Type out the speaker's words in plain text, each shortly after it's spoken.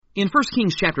In 1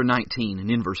 Kings chapter 19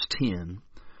 and in verse 10,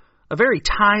 a very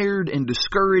tired and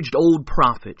discouraged old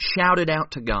prophet shouted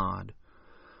out to God,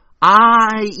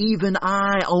 "I, even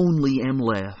I only am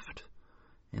left,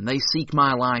 and they seek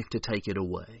my life to take it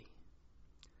away."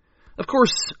 Of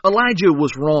course, Elijah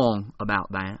was wrong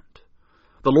about that.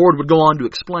 The Lord would go on to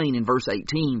explain in verse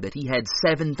 18 that he had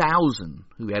 7,000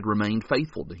 who had remained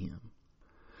faithful to him.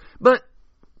 But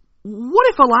what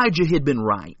if Elijah had been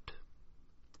right?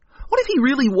 What if he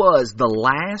really was the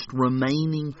last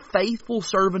remaining faithful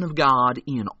servant of God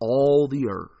in all the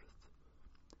earth?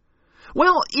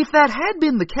 Well, if that had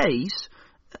been the case,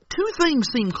 two things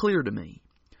seem clear to me.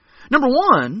 Number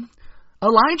one,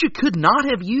 Elijah could not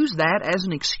have used that as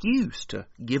an excuse to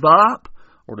give up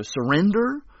or to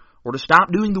surrender or to stop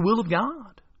doing the will of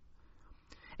God.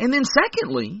 And then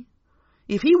secondly,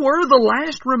 if he were the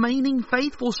last remaining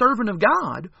faithful servant of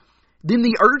God, then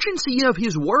the urgency of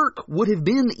his work would have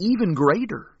been even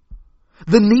greater.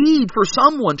 The need for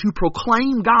someone to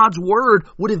proclaim God's word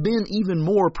would have been even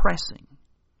more pressing.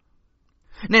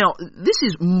 Now, this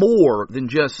is more than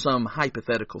just some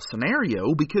hypothetical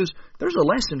scenario, because there's a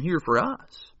lesson here for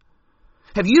us.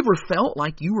 Have you ever felt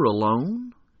like you were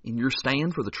alone in your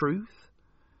stand for the truth?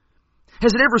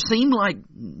 Has it ever seemed like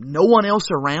no one else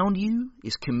around you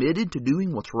is committed to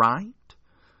doing what's right?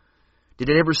 Did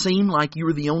it ever seem like you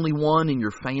were the only one in your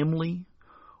family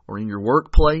or in your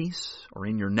workplace or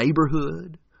in your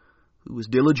neighborhood who was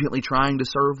diligently trying to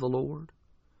serve the Lord?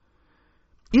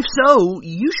 If so,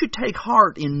 you should take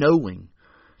heart in knowing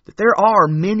that there are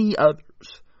many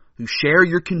others who share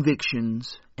your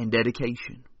convictions and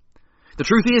dedication. The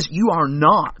truth is, you are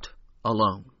not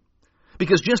alone.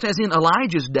 Because just as in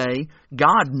Elijah's day,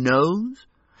 God knows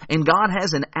and God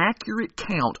has an accurate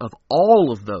count of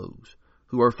all of those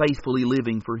who are faithfully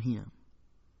living for Him.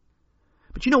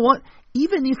 But you know what?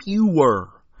 Even if you were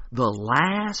the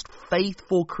last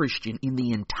faithful Christian in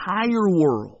the entire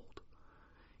world,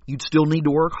 you'd still need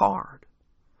to work hard.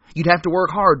 You'd have to work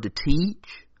hard to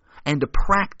teach and to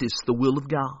practice the will of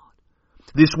God.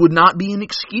 This would not be an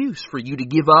excuse for you to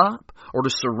give up or to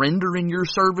surrender in your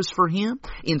service for Him.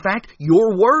 In fact,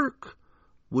 your work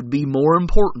would be more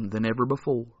important than ever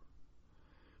before.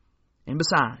 And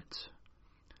besides,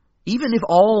 even if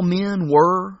all men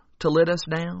were to let us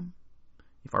down,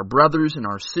 if our brothers and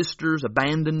our sisters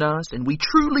abandoned us and we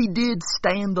truly did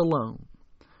stand alone,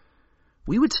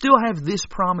 we would still have this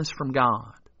promise from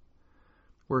God,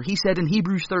 where He said in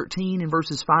Hebrews 13 in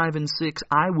verses 5 and 6,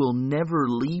 "I will never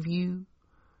leave you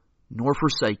nor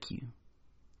forsake you."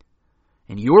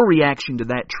 And your reaction to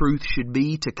that truth should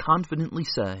be to confidently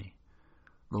say,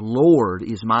 "The Lord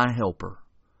is my helper.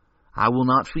 I will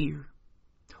not fear.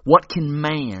 What can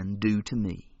man do to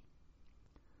me?"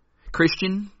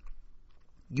 Christian,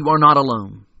 you are not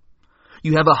alone.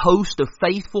 You have a host of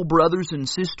faithful brothers and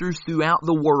sisters throughout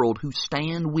the world who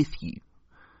stand with you.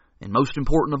 And most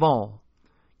important of all,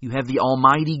 you have the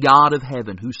Almighty God of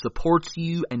heaven who supports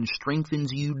you and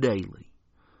strengthens you daily.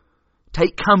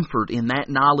 Take comfort in that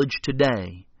knowledge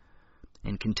today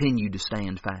and continue to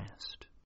stand fast.